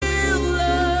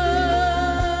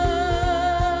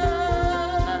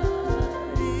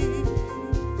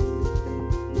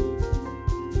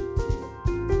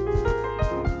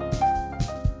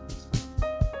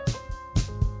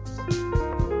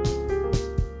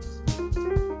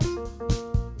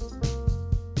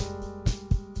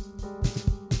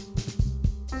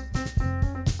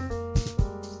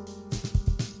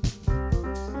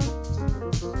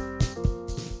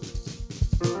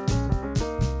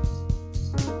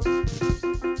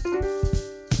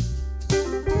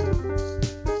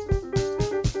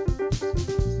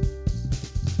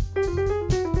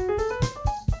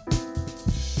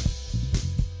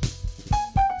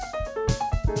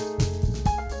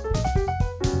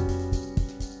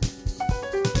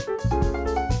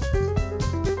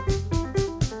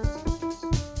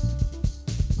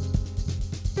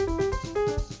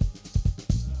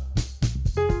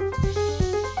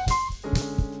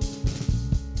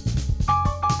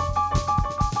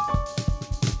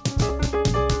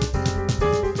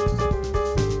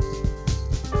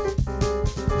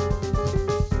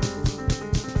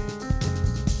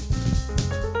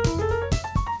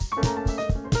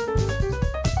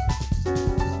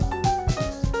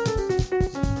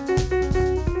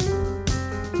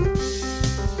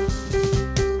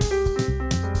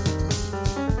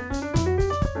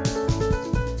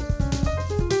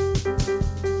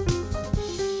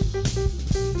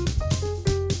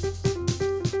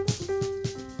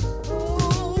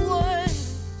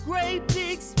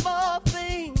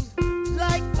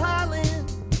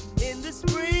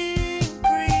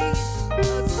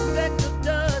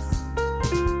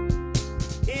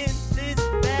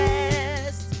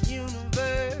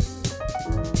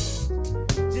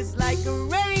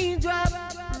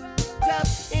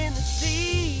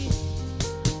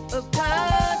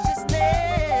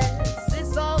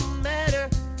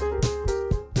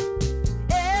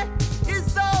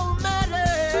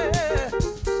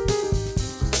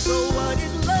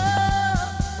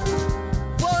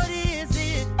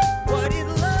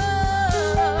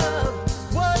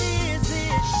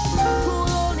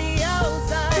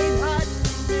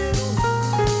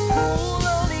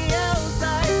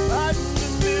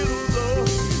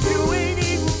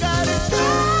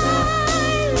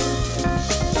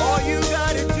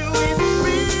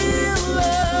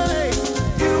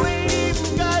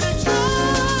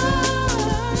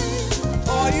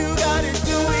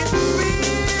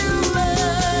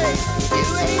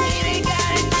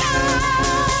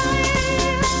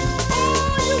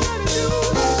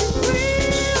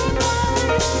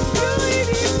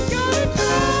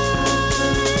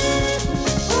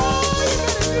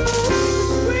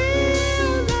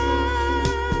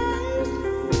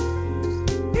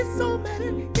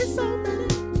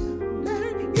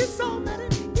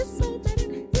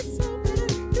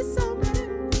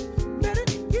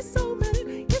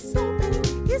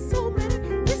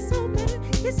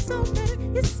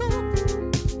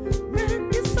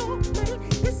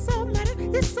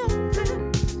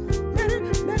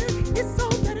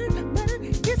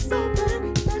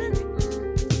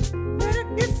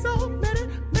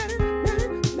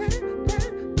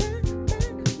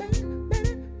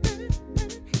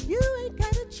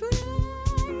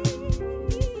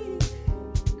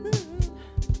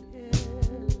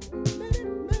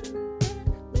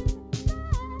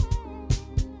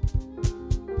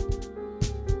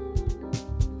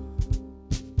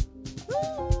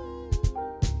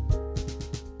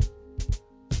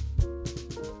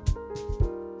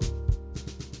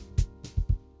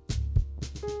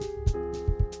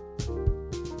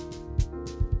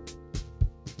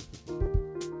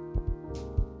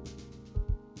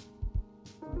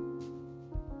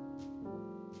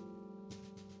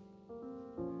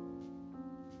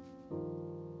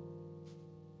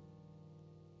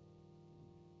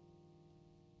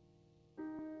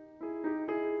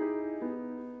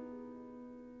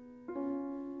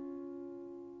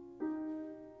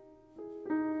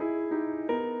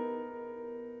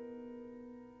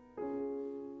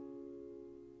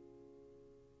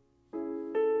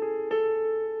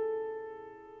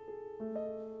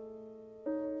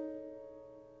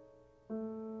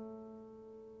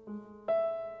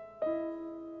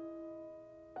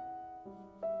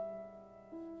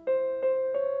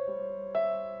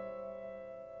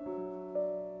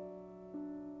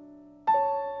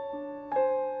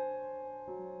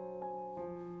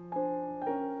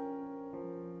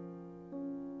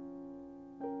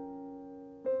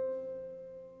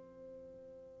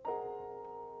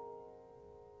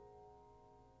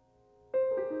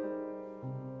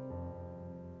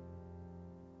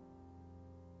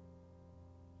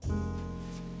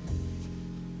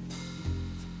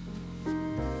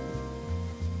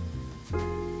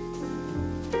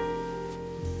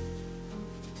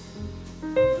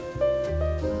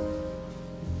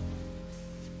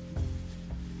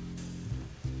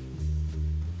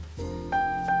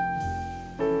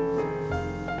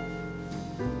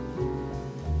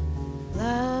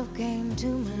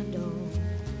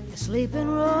sleeping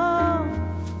row,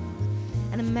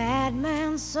 and a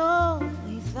madman's soul.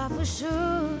 We thought for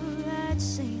sure I'd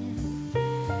seen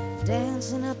him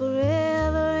dancing up a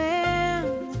river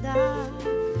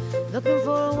looking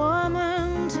for a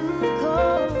woman to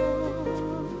call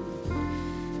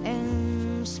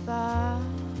and inspire.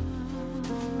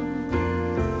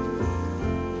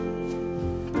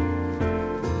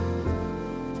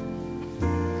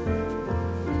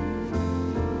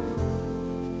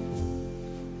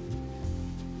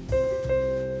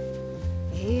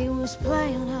 He was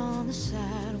playing on the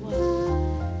sidewalk,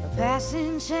 a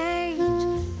passing change,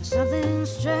 and something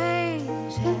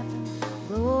strange happened.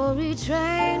 Glory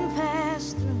train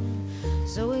passed through,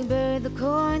 so we buried the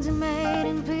coins and made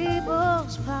in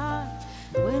people's park.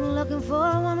 Went looking for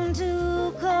a woman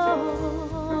to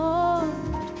call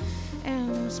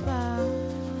and inspire.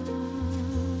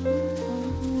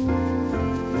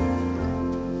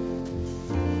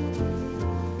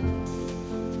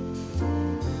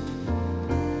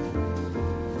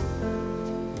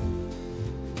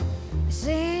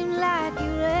 Seemed like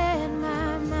you read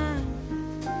my mind.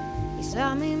 You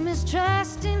saw me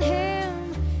mistrusting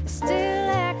him, still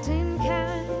acting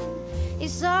kind. You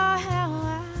saw how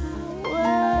I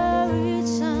worried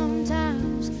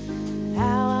sometimes,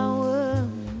 how I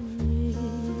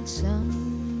worried sometimes.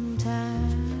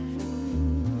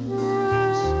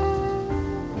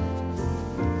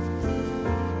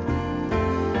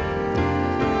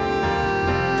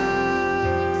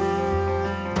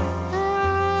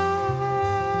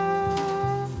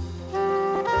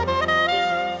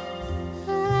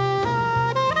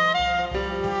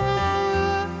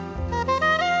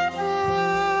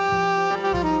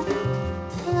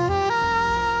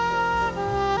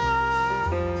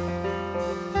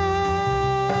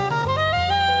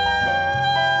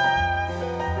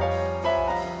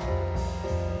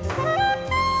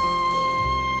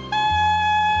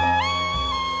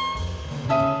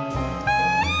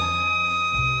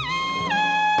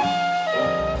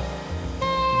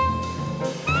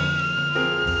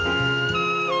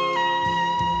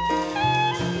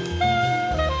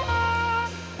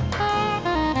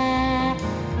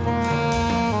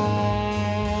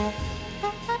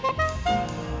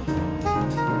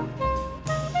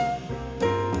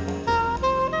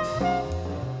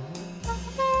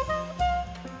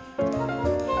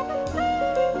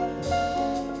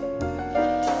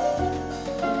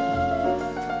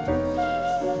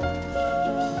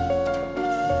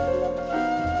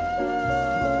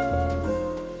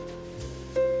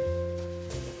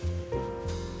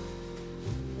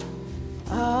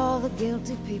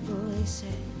 Guilty people, they say,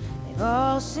 they've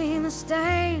all seen the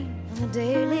stain on the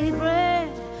daily bread,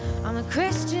 on the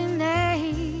Christian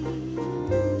names.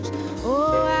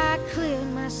 Oh, I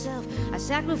cleared myself, I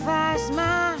sacrificed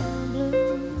my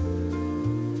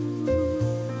blues,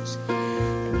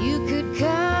 and you could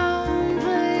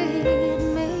complete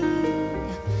me,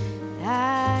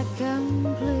 I'd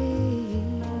complete you.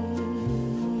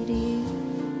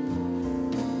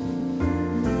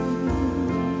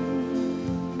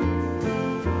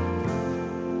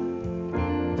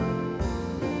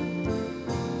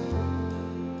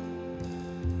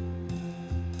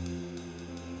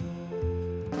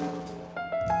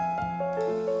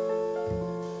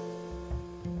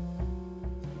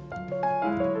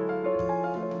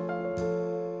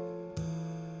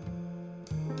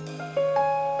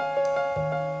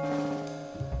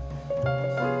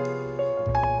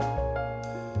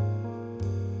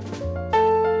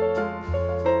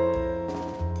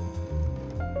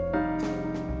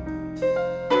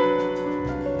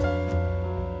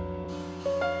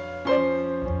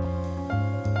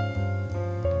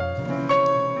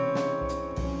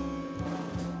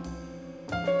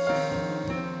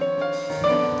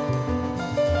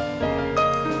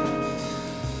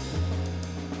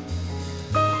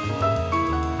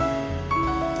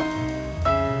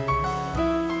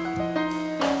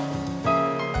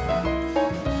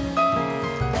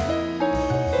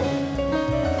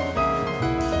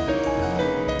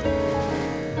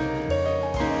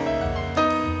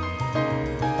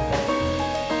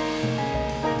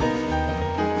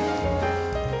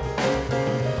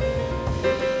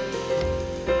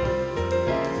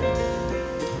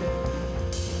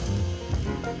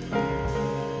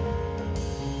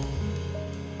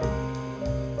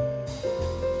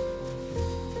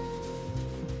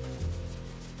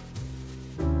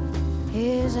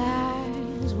 His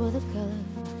eyes were the color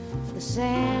of the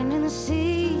sand in the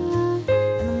sea,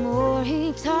 and the more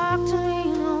he talked to me,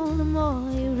 you know, the more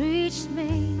he reached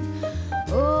me.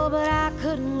 Oh, but I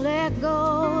couldn't let go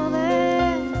of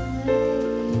it.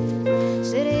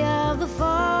 City of the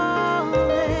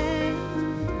falling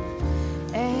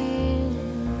angels.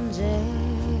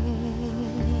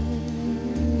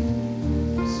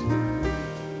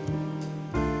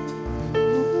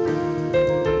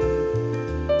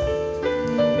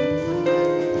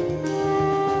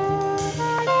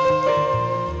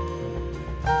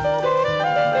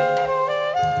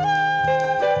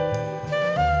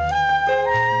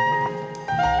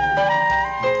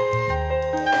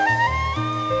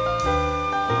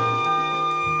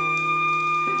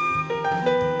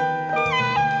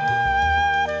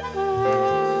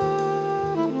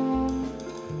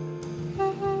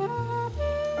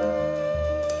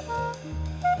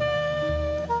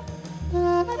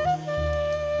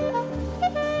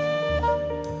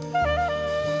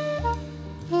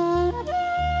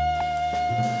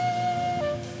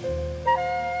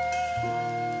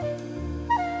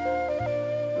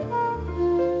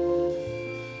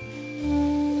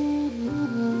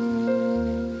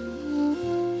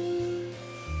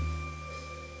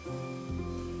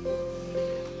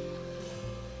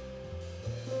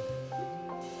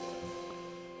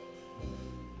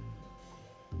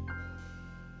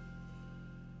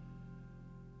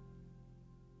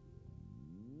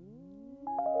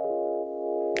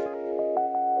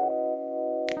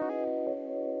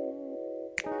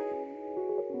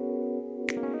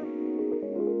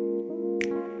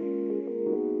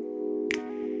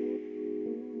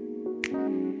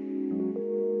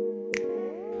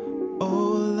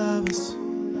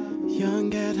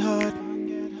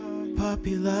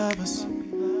 puppy lovers,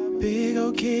 big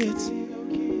old kids,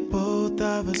 both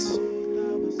of us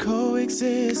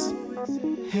coexist,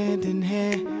 hand in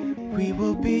hand, we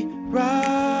will be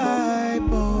right,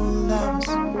 both lovers,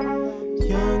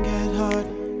 young at heart,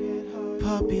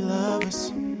 puppy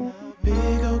lovers,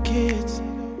 big old kids,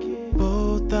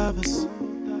 both of us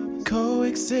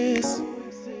coexist,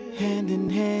 hand in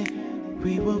hand,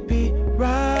 we will be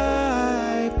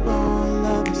right, both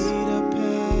lovers. Peter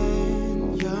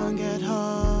Pan, young at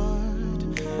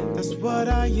heart, that's what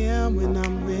I am when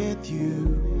I'm with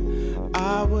you.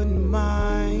 I wouldn't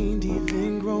mind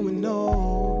even growing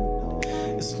old,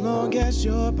 as long as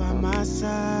you're by my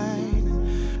side.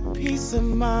 Peace of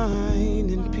mind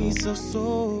and peace of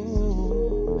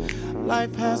soul.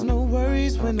 Life has no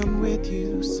worries when I'm with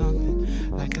you. Something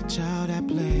like a child at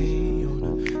play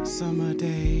on a summer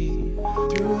day.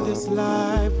 Through this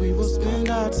life we will spend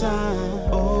our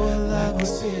time. Oh, like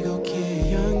we're big old kids,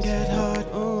 young at heart,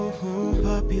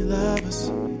 puppy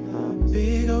lovers,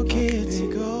 big old kids,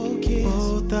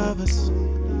 both of us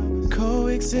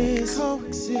coexist,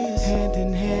 hand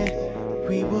in hand,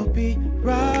 we will be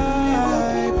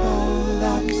right, both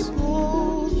lovers,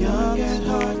 young at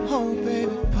heart, oh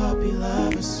baby, puppy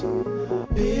lovers,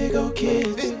 big old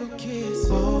kids,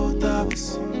 both of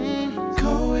us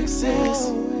coexist,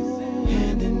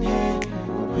 hand in hand,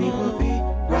 we will be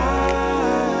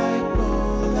right,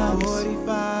 both lovers.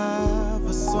 45,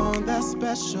 a song that's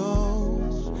special.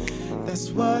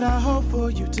 That's what I hope for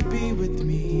you to be with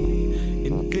me.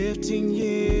 In 15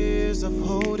 years of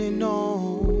holding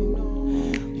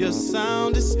on, your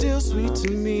sound is still sweet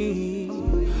to me.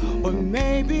 Or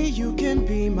maybe you can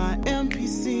be my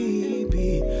MPC,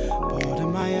 be part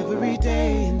of my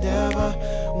everyday endeavor.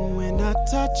 When I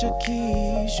touch your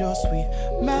keys, your sweet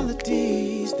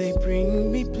melodies, they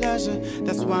bring me pleasure.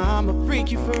 That's why I'ma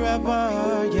freak you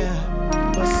forever, yeah.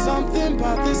 But something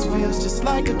about this feels just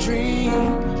like a dream,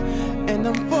 an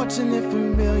unfortunate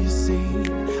familiar scene.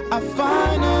 I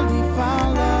finally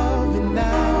found love, and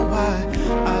now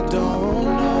I don't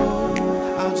know.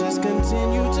 I'll just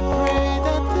continue to pray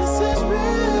that this is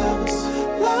real.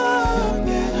 Love, young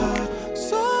at heart,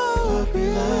 so puppy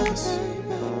lovers,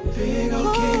 big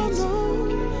old kids,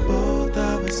 both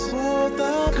of us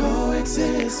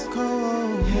coexist,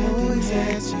 hand in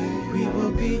hand, we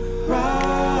will be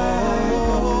right.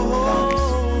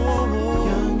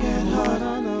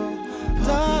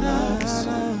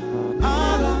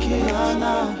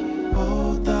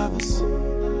 Both of us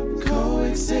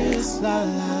coexist, la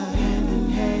la, hand in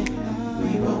hand,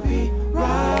 we will be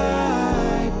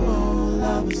right, both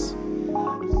lovers.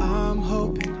 I'm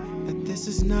hoping that this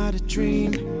is not a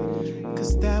dream,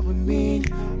 cause that would mean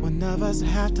one of us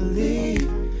have to leave,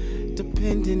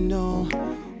 depending on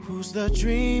who's the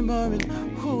dreamer and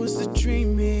who's the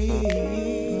dreaming.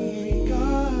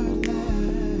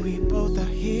 Regardless, we both are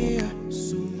here,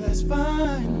 so let's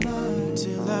find love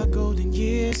till our golden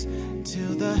years,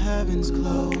 till the heavens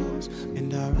close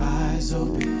and our eyes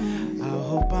open. I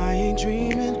hope I ain't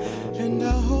dreaming, and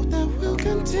I hope that we'll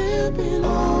continue being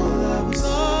all lovers,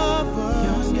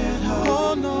 young at heart.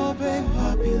 Oh no, baby,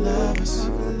 puppy lovers,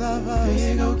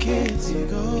 big old kids,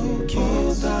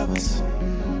 both of us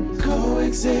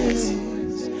coexist,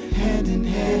 hand in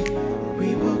hand,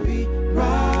 we will be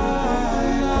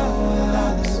right. Oh,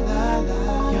 lovers,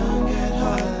 young at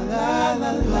heart,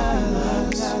 puppy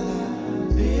lovers,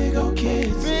 big old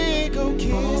kids,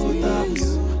 both of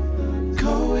us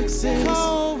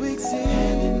coexist,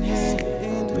 hand in hand,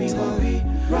 we will be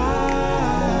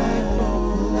right,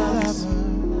 both lovers,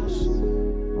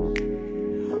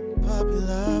 puppy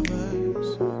lovers,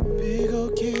 big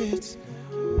old kids,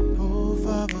 both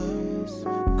of us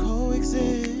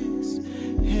coexist,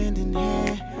 hand in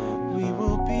hand, we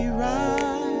will be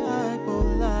right, both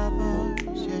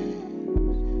lovers, yeah.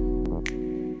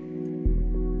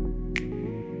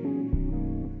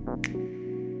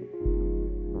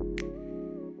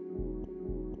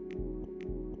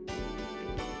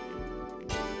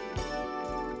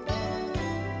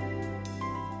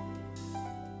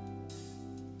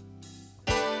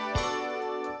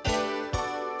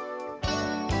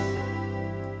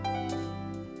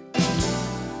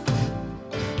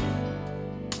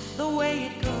 The way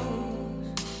it goes.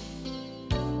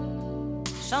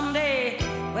 Someday,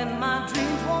 when my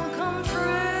dreams won't come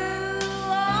true,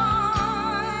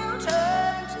 I'll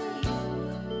turn to you.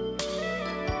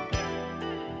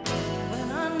 When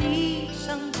I need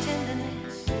some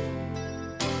tenderness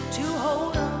to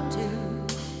hold on to,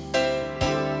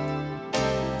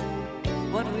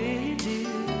 what will you do?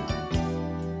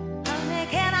 Honey,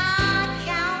 can I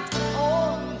count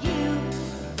on you?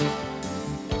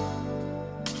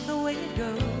 The way it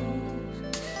goes.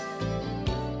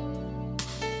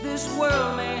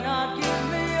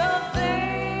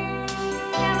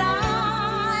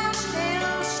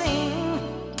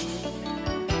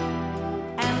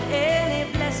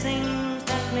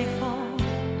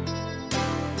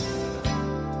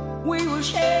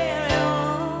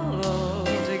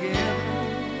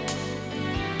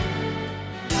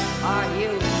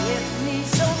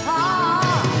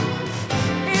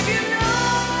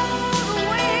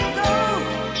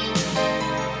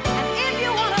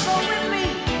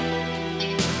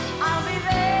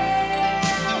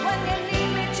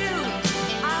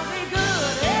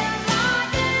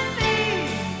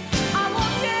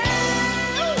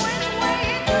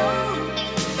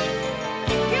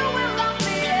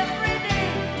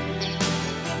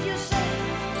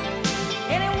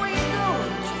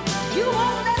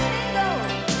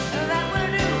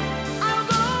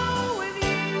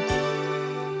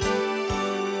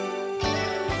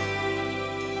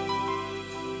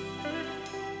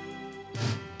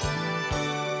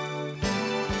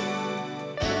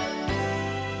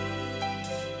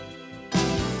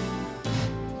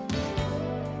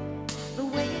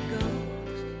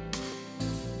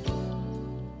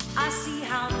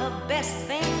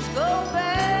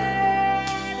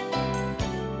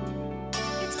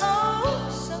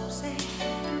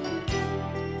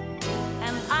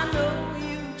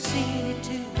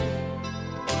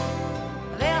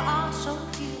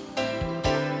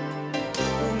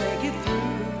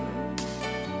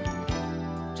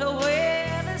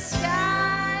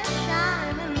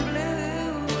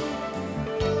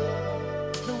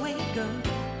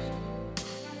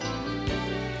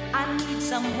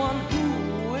 someone who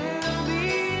will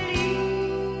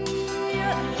believe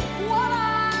what I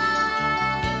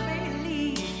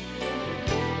believe.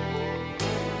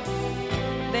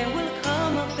 There will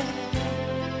come a better day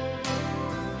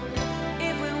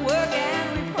if we work and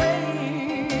we pray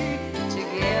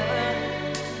together.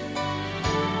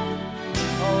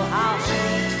 Oh, how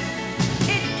sweet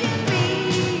it can be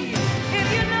if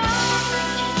you know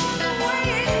the way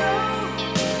it goes.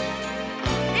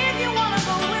 If you wanna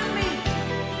go with me,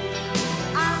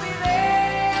 I'll be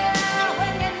there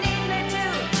when you need me to.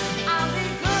 I'll be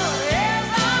good as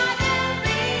I can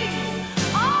be.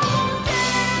 I won't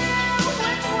care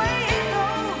which way it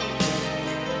goes.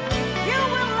 You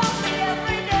will love me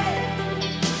every day.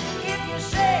 If you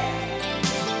say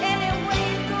any way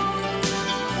it goes,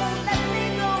 you won't let me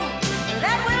go.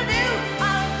 That will do.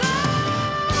 I'll go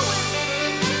with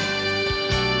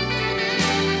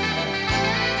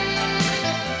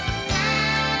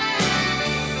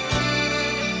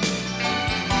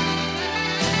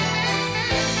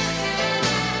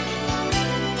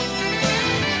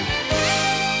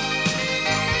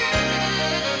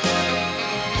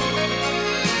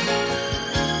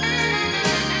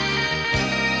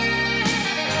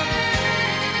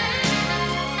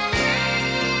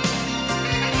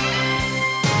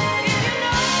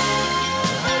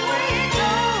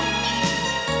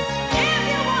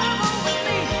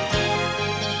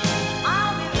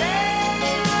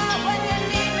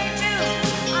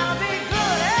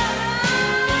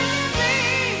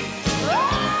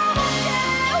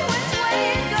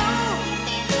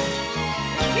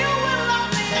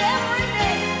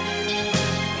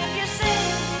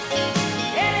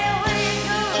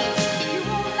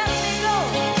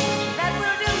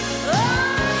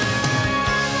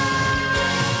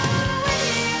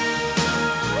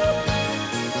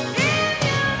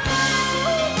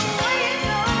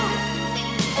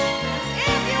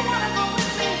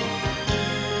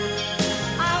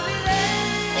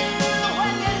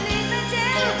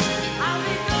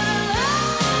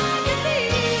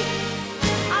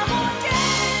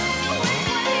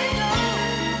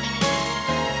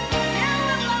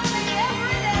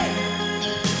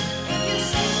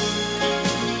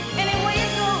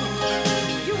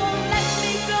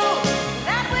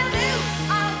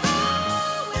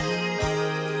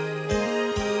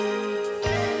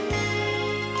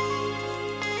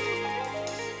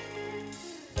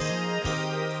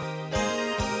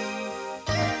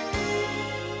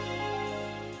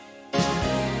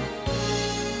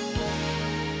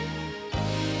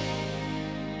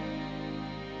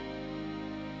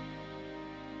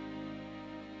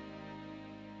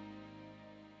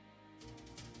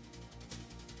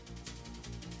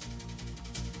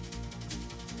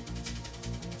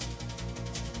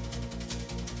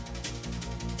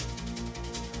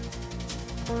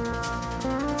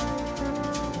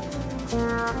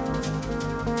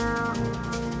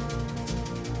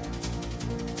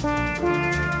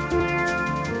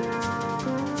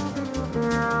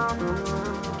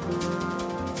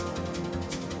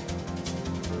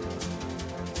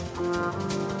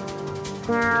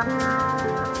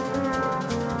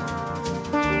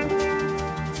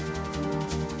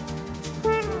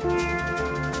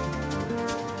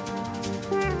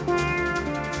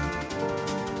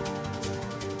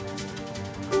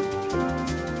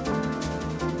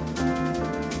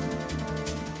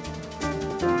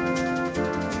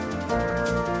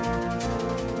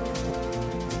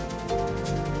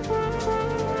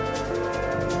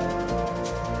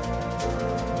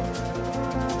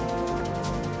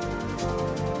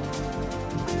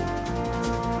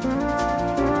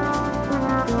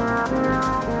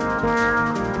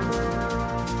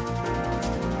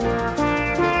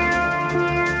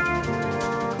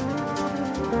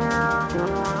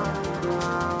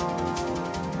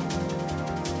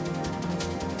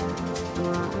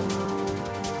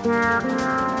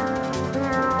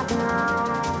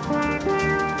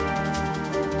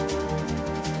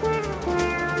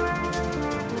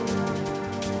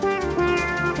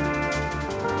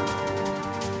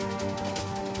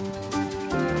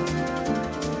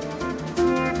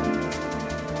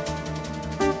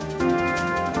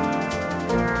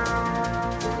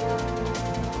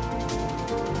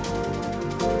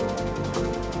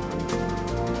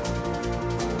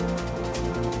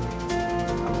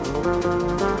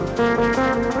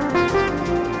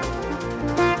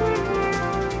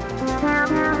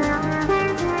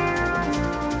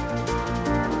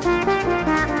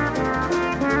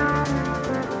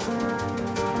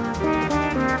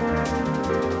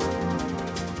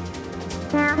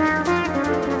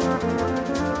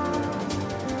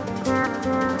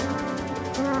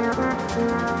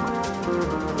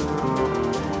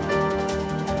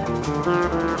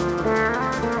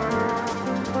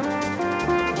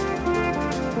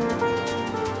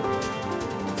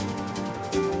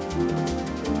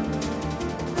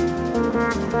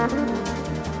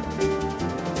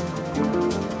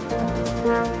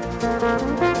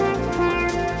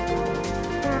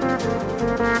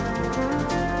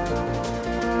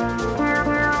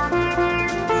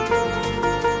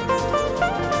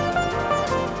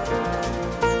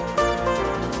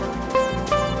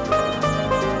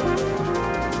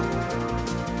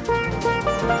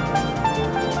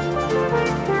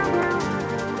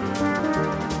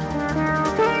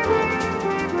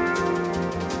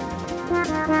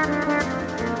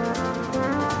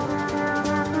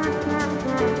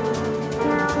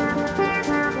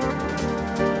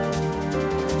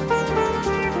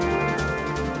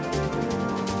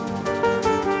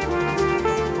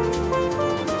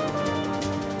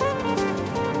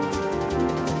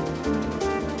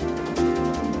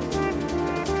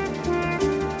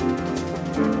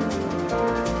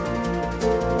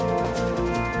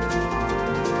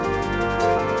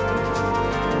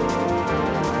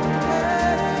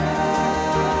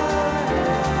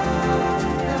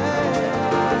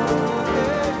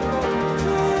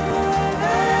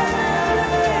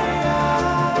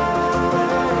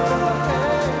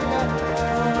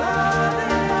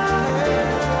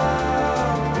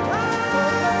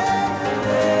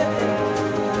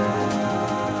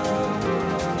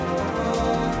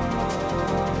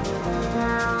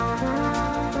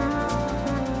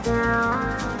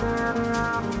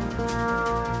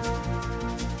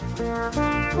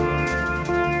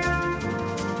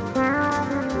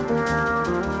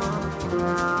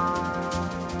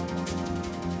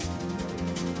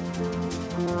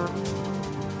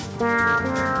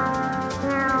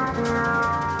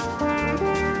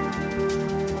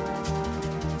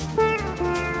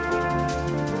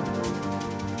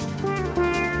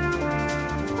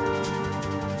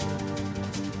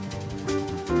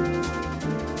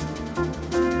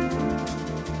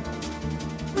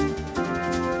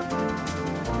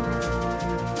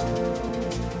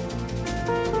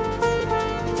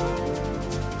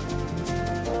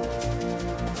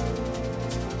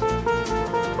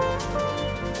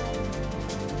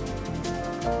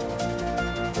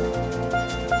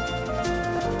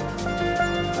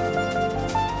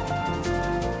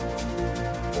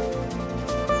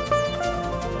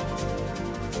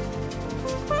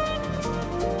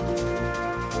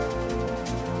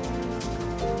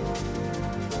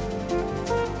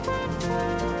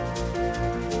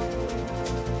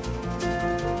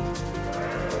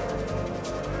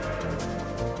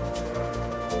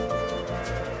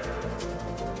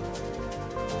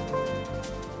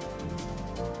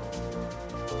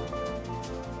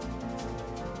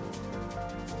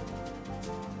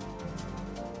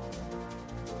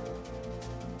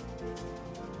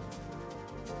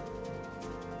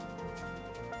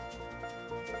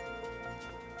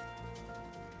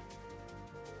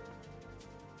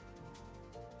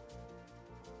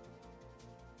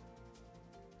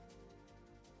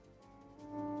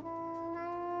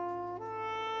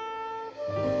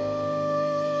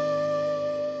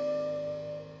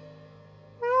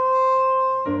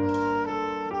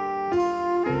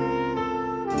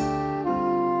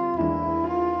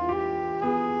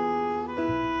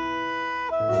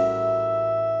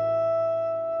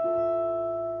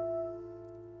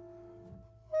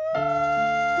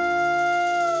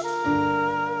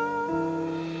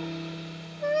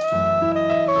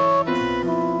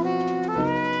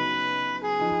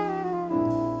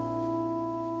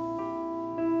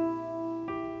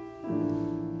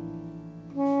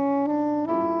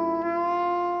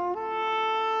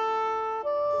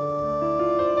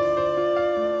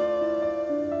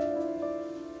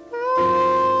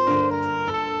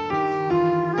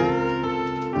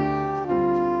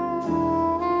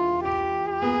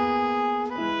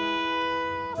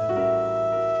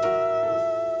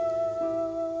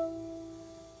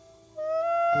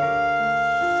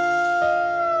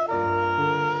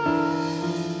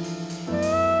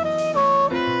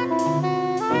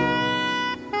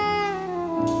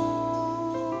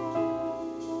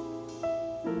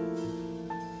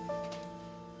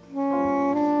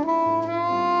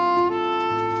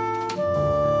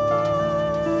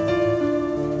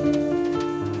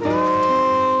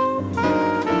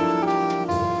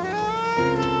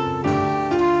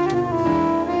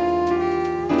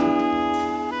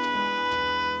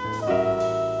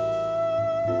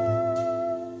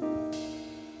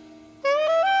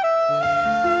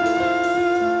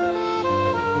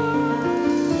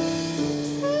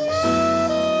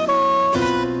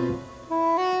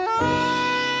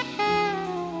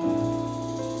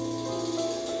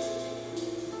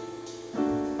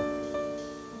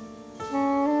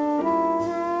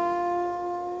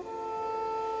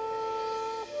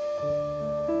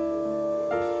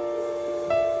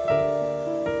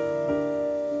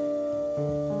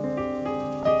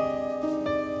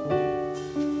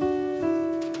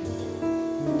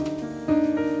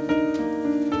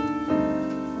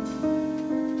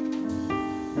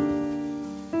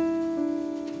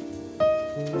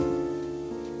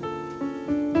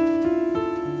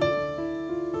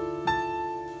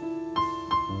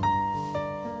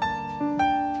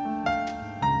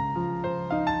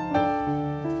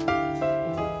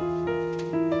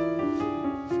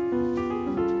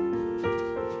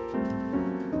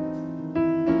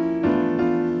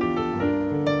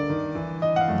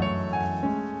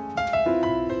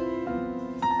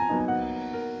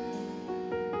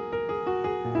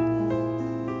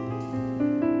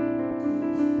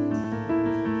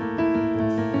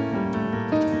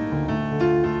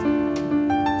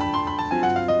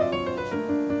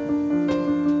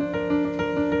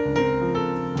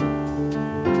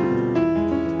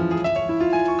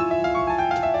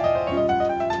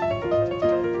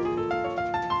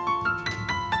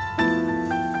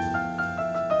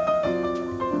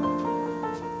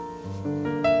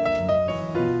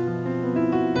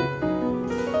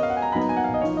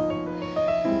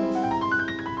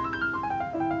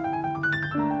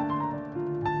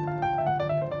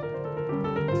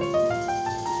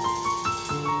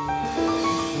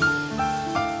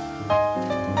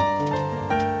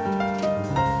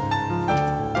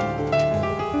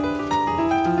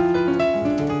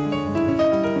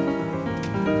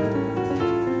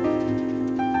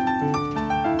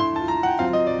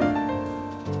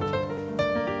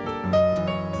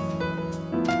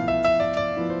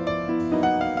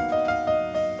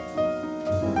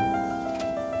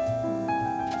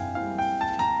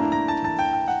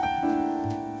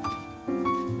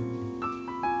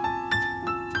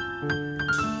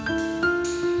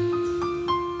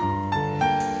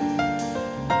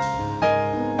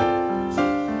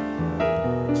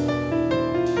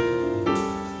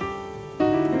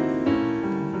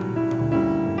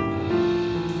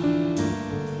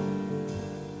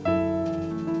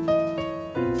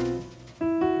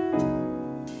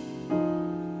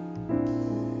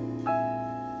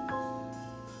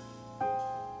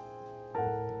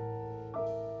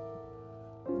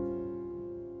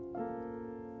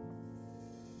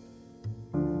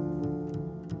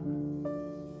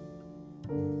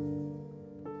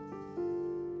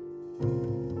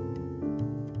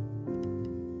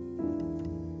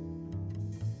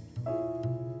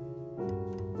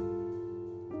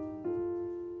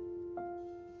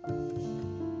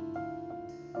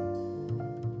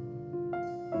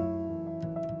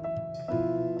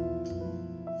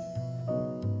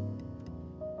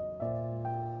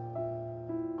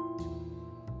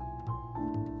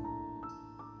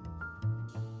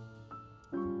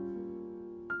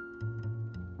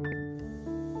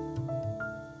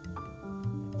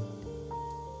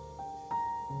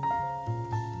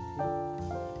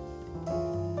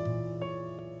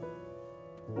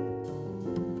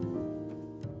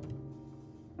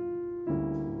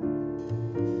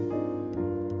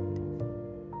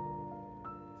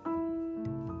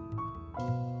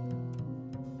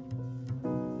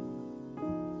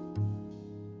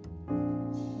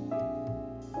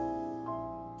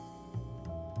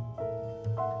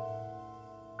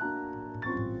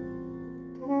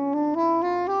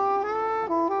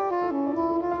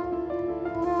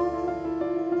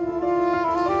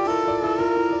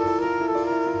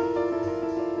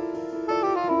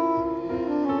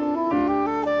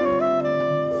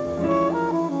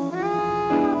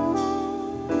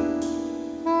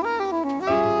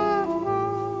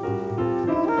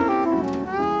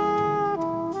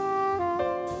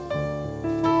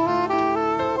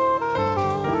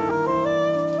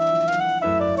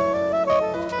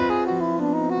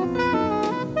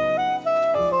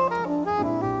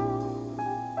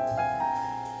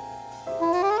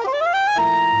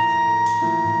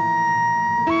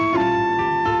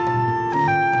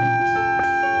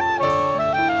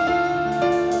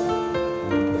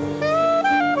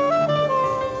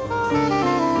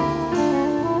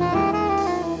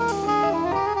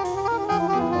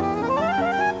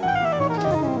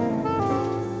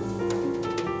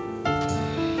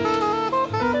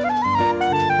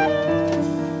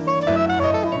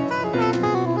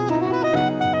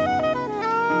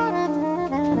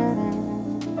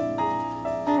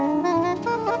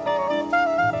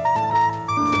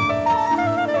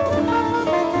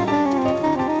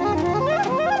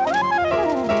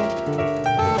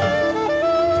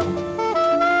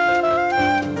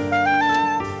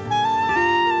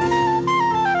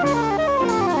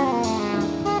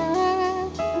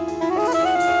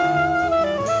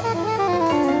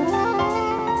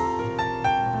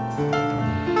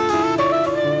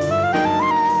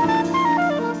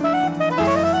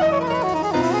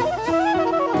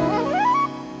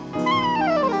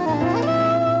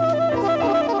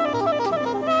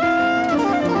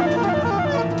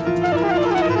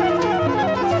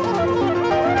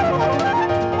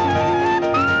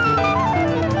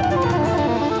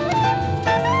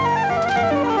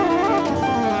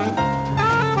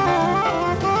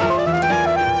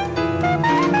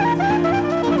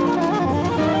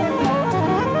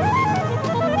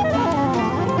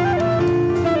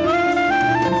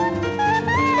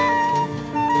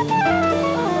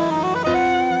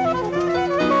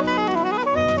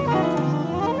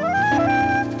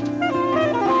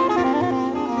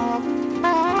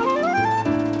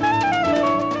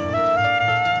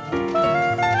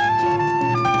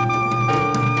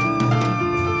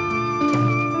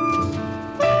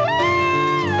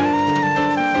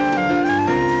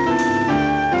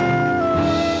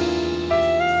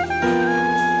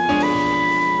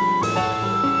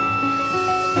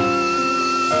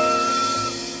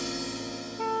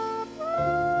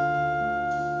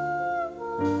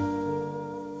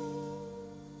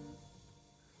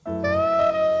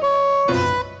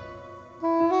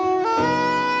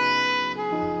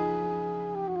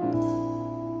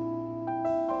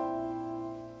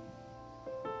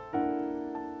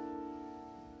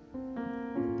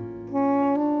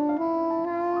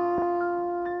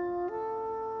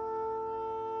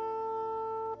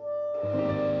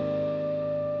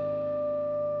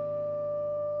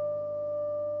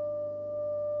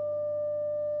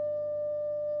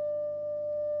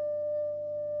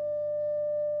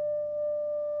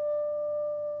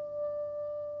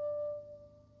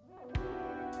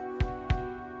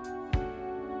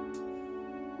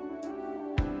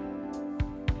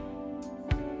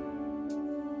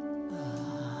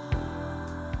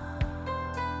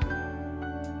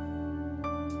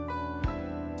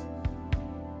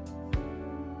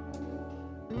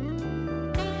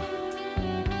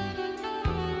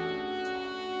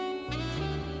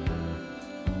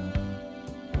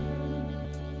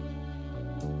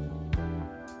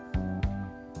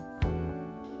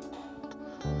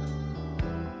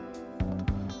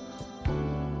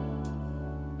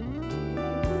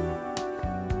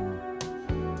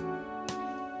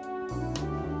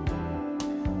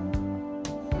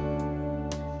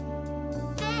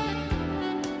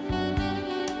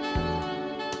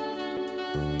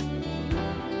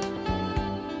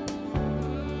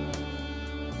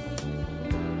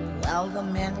All the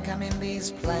men come in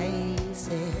these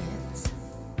places,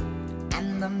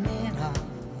 and the men are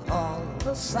all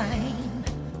the same.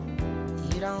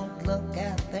 You don't look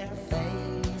at their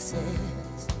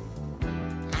faces,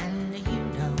 and you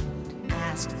don't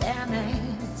ask their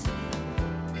names.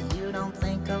 You don't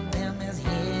think of them as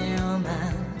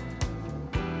human.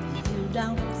 You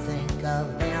don't think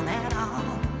of them at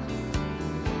all.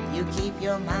 You keep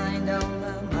your mind on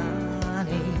the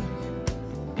money,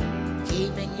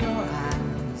 keeping your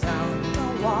eyes on the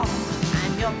wall.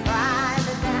 I'm your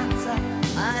private dancer,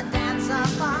 a dancer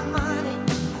for money.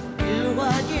 Do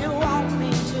what you want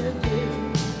me to do.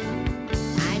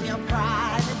 I'm your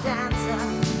private dancer,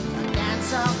 a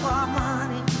dancer for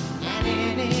money, and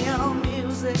any old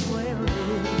music will do.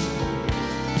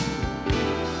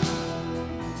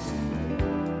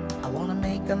 I wanna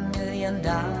make $1 million.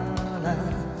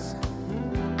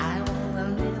 I wanna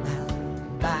live out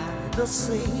by the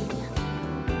sea,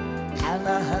 have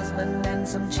a husband and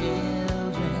some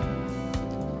children.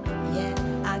 Yeah,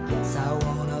 I guess I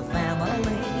want a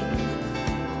family.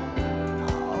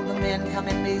 All the men come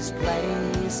in these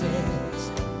places,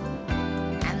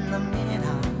 and the men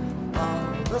are all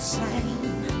the same.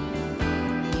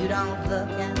 You don't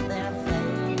look at their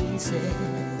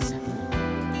faces,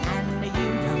 and you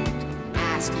don't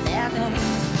ask their name.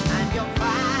 I'm your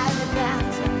private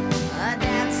dancer, a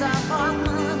dancer for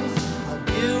money. I'll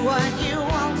do what you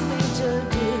want me to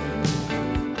do.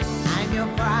 I'm your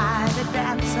private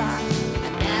dancer, a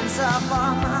dancer for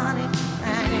money,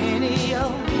 and any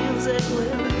old music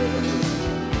will do.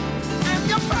 I'm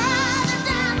your private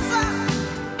dancer,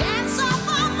 dancer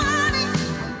for money.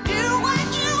 Do what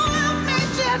you want me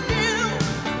to do.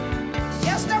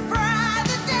 Just a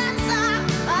private dancer,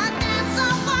 a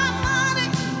dancer for money,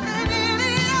 and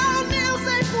any old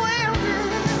music will do.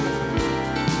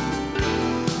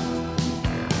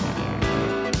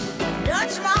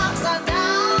 Dutch marks are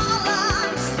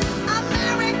dollars.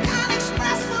 American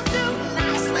Express will do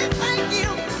nicely, thank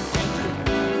you.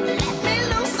 Let me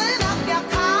loosen up your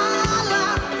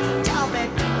collar. Tell me,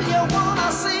 do you wanna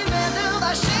see me do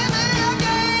the shimmy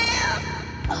again?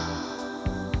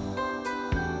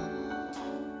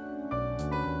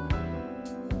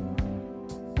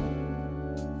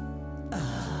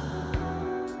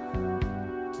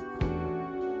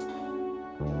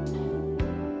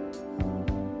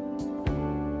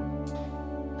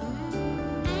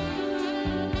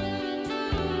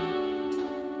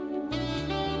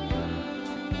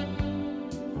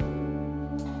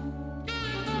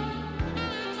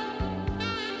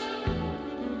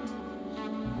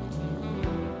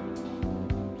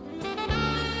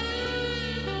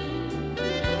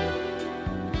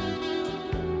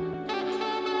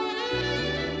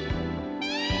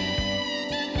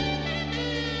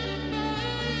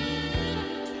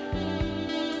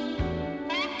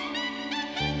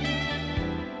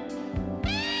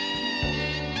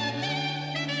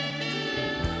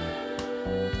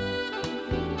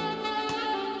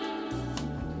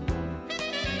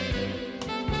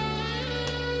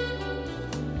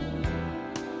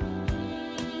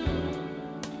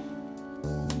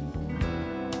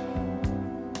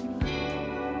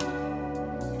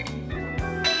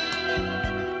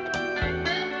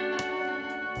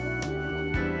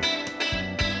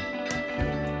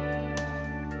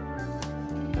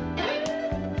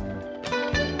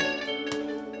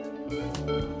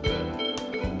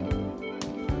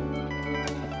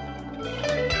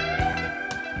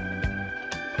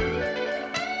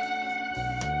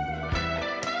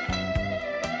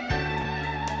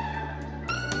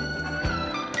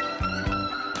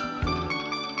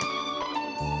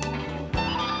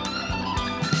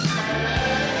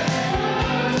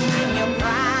 I'm your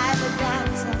private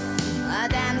dancer, a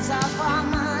dancer for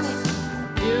money.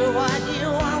 Do what you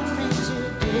want me to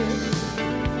do.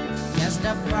 Just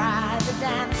a private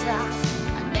dancer,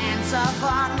 a dancer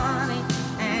for money,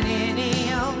 and any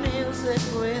old music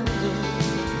will do.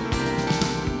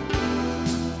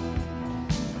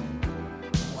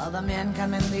 Well, the men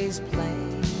come in these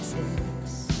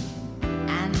places,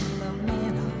 and the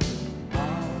men are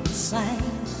all the same.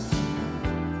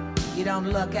 You don't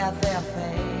look at their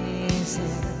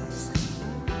faces,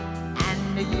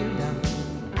 and you don't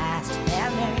ask their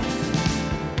names.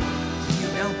 You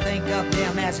don't think of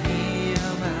them as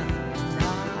human.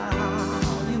 No,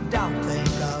 you don't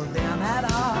think of them at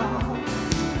all.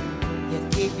 You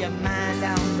keep your mind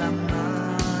on the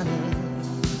money,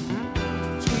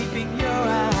 keeping your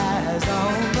eyes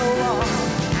on the wall.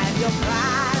 I'm your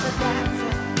private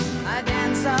dancer, a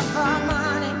dancer for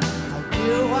money. I'll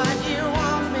do what you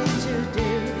want me to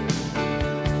do.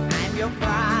 I'm your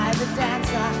private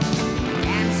dancer,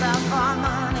 dancer for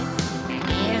money,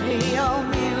 your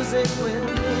music will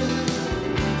do.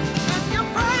 And your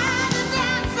private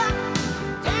dancer,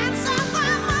 dancer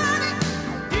for money,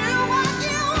 do what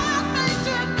you want me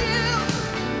to do.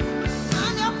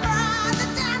 And your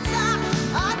private dancer,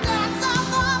 a dancer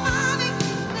for money,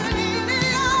 and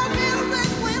your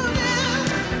music will do.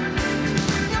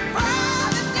 Your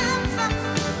private dancer,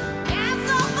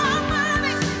 dancer for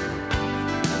money.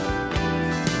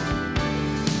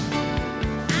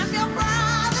 I'm your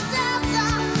private dancer,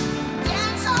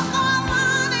 dancer for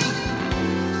money.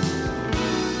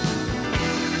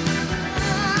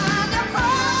 I'm your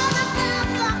private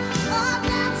dancer, a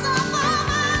dancer for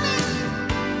money.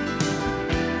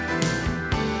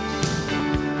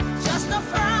 Just a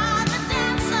private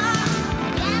dancer,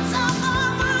 dancer for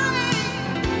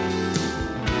money.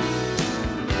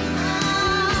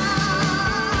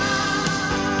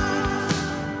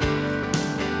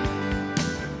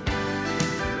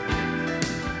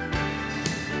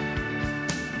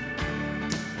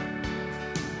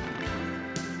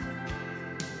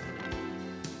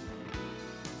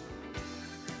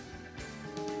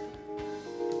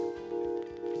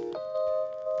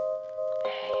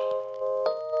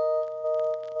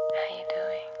 How you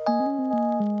doing?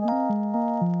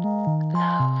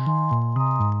 Love.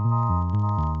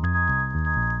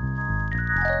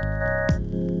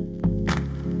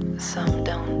 Some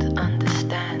don't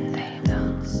understand. They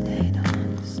don't understand.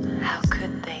 How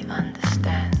could they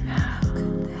understand? How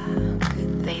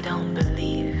could they don't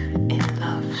believe in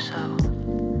love, so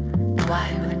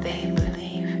why would they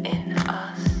believe in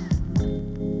us?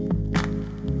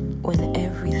 When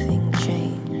everything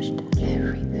changed,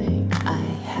 everything. I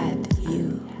had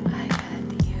you. I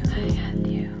had you. I had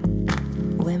you.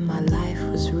 When my life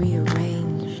was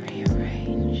rearranged,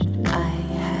 I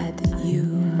had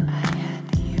you. I had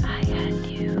you. I had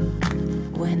you.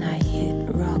 When I hit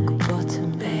rock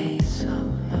bottom, babe, so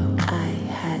low, I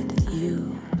had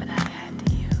you. But I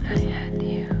had you. I had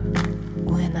you.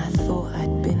 When I thought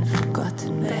I'd been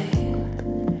forgotten, babe,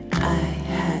 I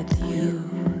had you.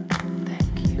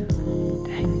 Thank you.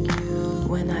 Thank you.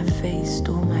 When I faced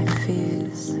all my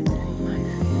fears,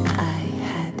 I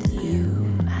had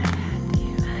you. I had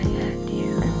you. I had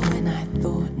you. And when I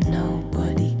thought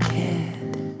nobody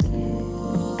cared,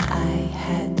 I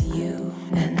had you.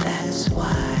 And that's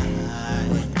why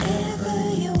whatever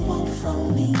you want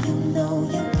from me, you know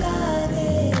you got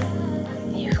it.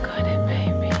 You've got it,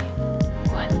 baby.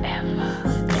 Whatever.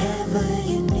 Whatever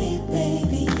you need,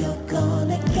 baby, you're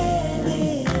gonna get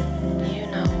it. You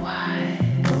know why?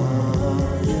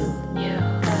 You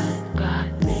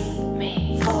got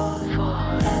me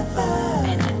forever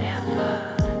and ever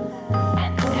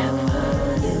and ever.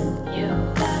 You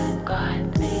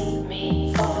got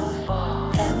me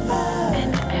forever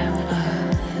and ever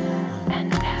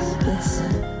and ever.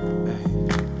 Listen,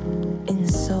 in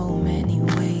so many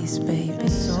ways, baby,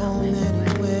 So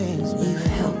many ways, you've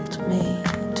helped me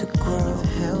to grow.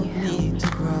 help me to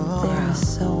grow. There are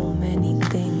so many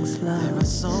things, love. There are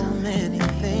so many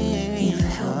things. You've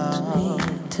helped me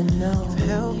to know.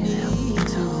 Help me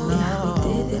to If we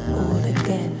did it all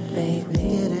again, baby,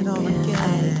 did it all again.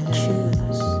 I'd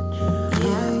choose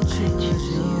you. I choose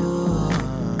you.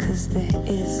 'Cause there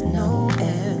is no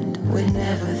end. We're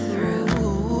never through.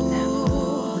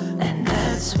 And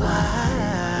that's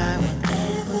why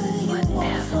whatever you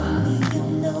want from me, you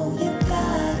know you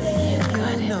got it. You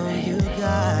got it, know baby. you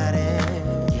got it.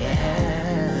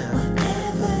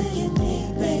 Whatever you need,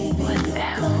 baby,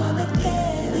 you're gonna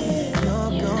get it.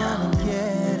 You're gonna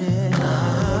get it.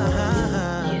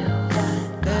 You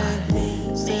got me.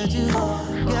 Said you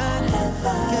got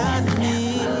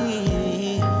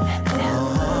me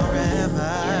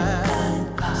forever.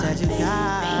 Said you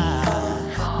got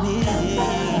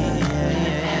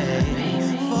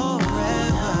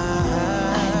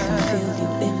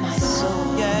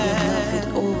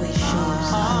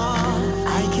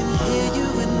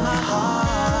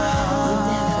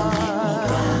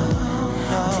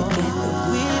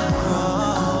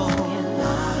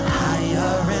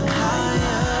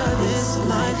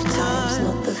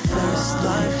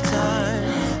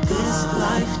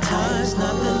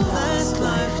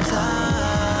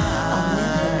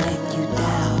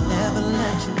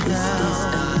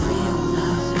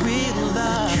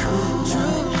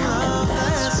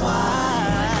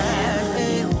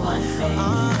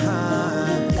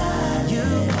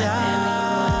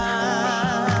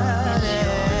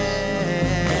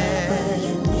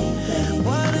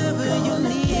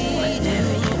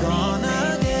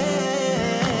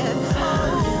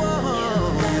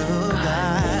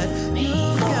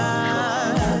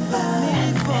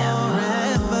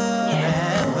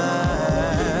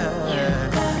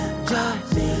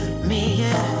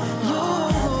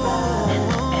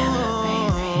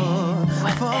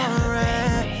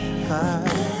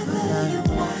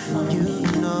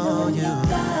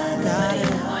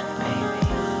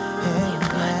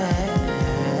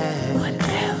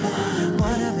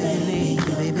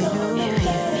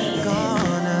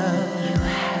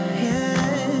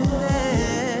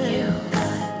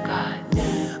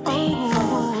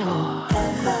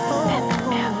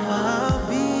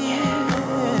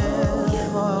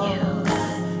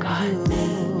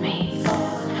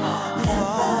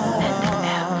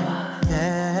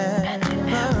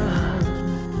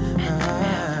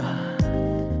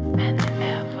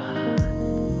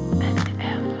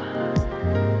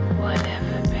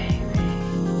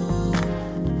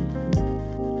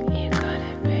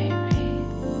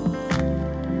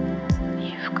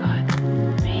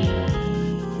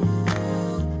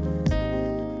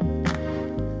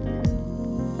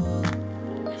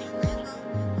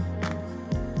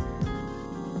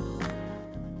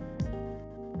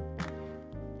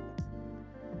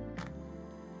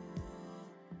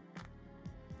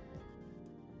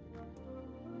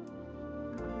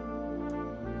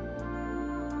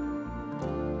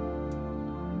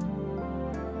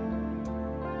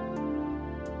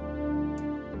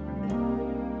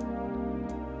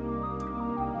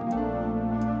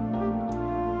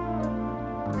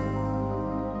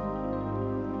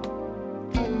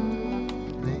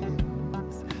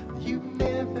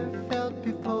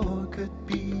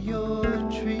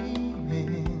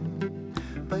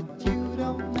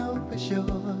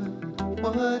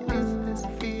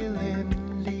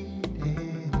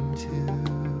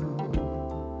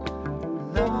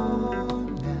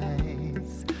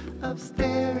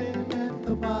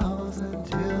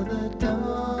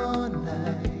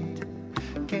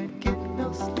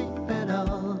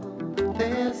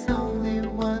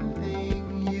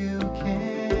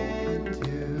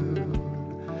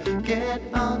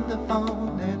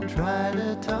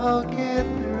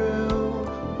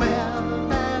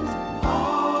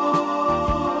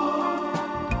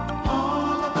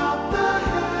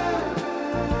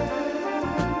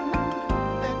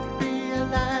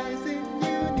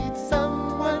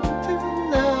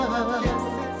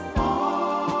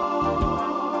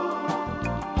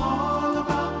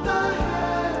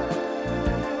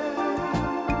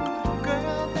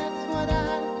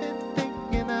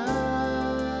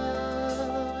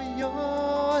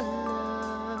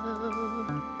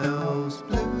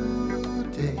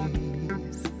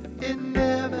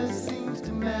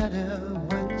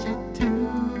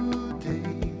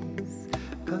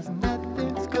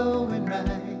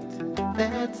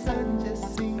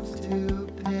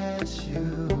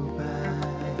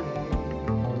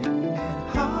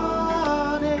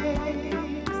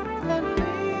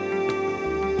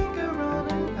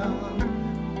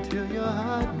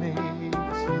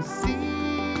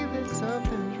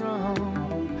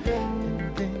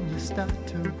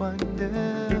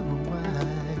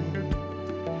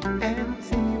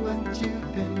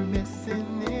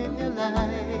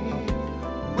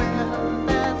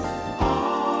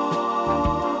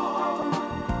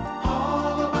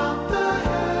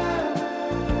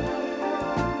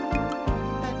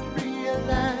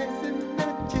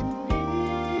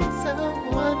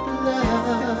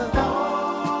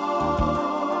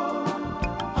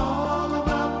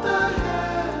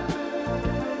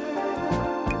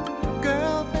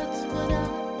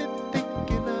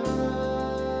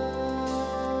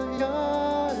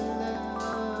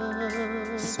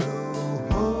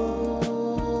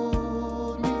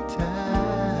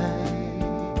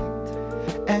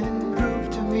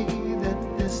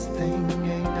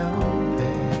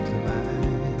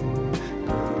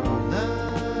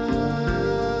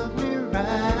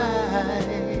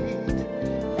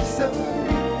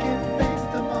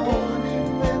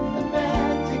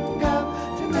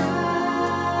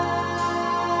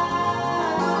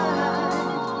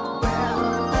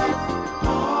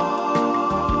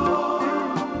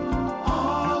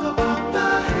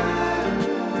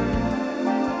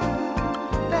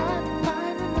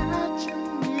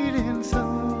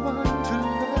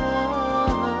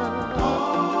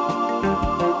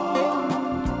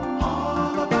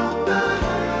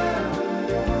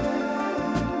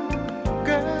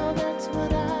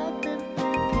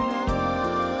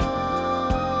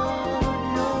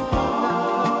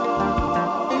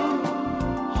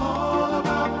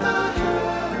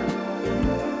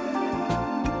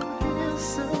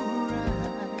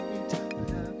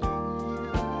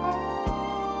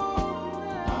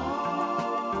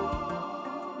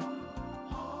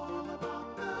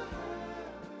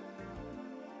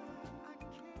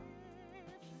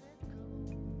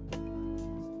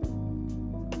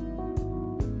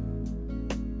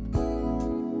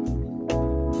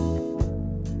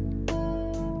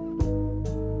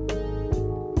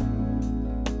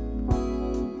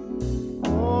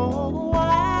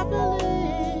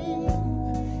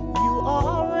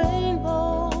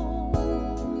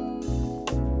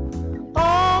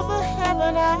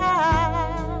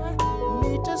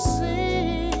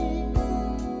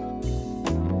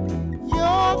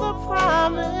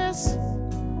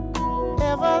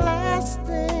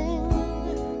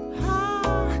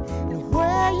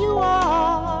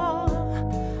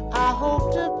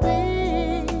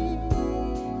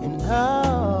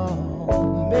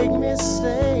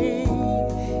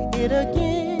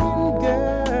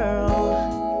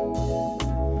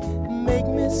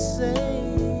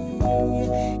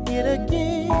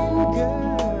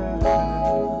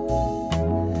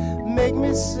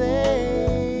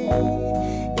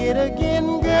it again,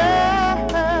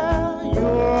 girl.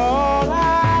 You're all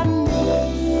I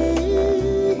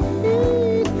need.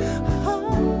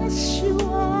 Oh, yes, you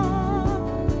are.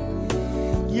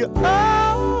 You're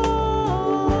all.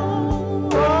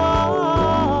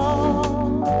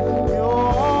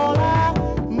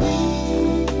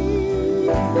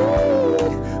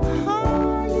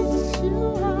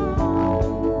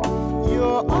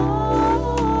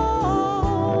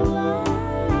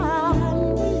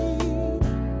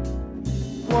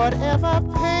 Whatever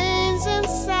pain's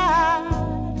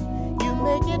inside, you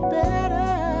make it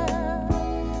better.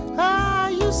 Ah,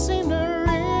 you seem to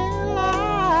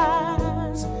realize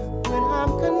when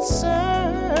I'm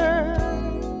concerned.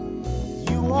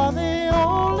 You are the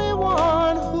only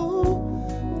one who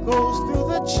goes through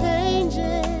the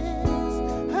changes.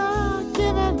 Ah,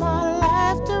 giving my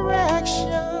life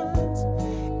directions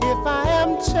if I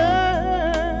am turned.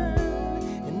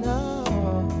 And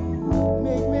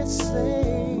make me say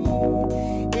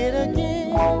it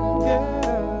again, girl.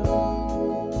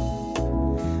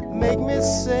 Make me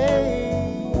say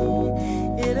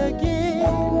it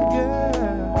again,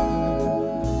 girl.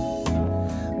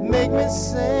 Make me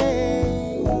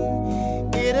say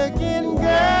it again,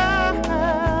 girl.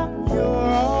 You're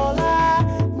all I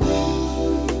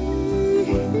need.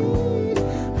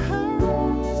 Oh,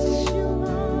 yes, you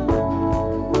are.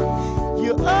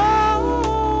 You're all.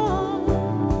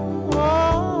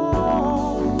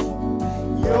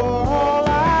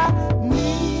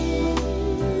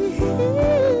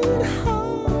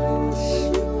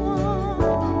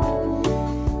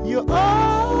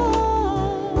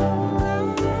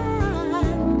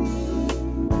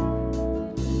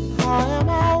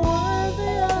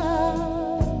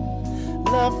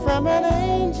 From an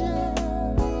angel,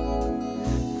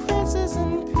 princess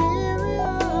imperial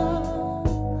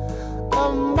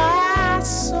of my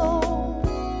soul.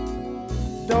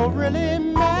 Don't really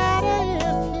matter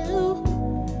if you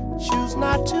choose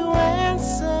not to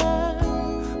answer,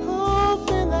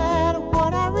 hoping that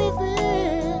what I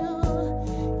reveal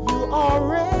you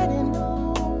already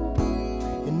know.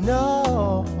 And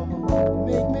no,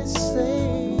 make me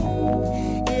say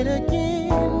it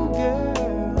again, girl.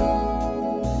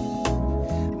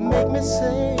 Make me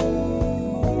say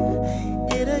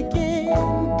it again,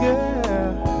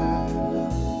 girl.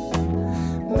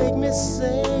 Make me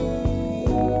say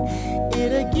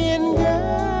it again,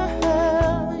 girl.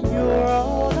 You're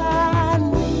all I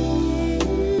need.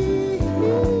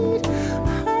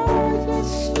 Oh,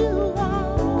 yes, you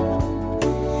are.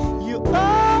 You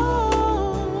are.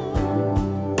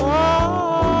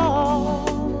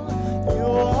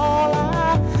 You're all I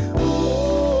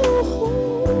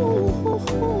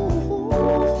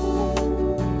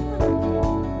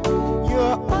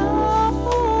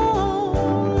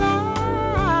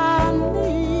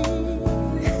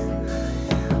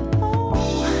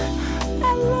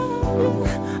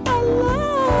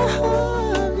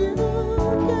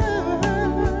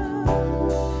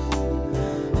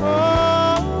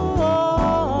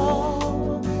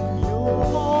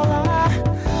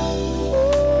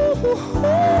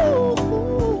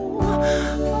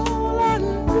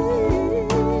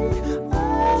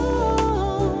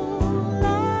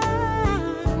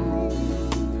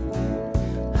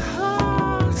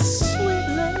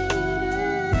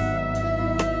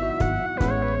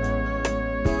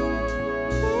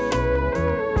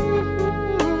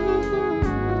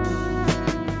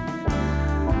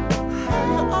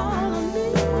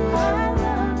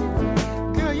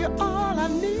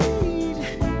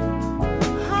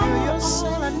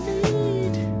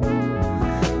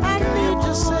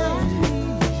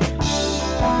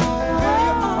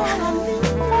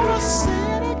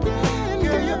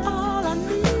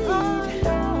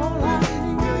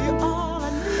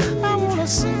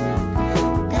see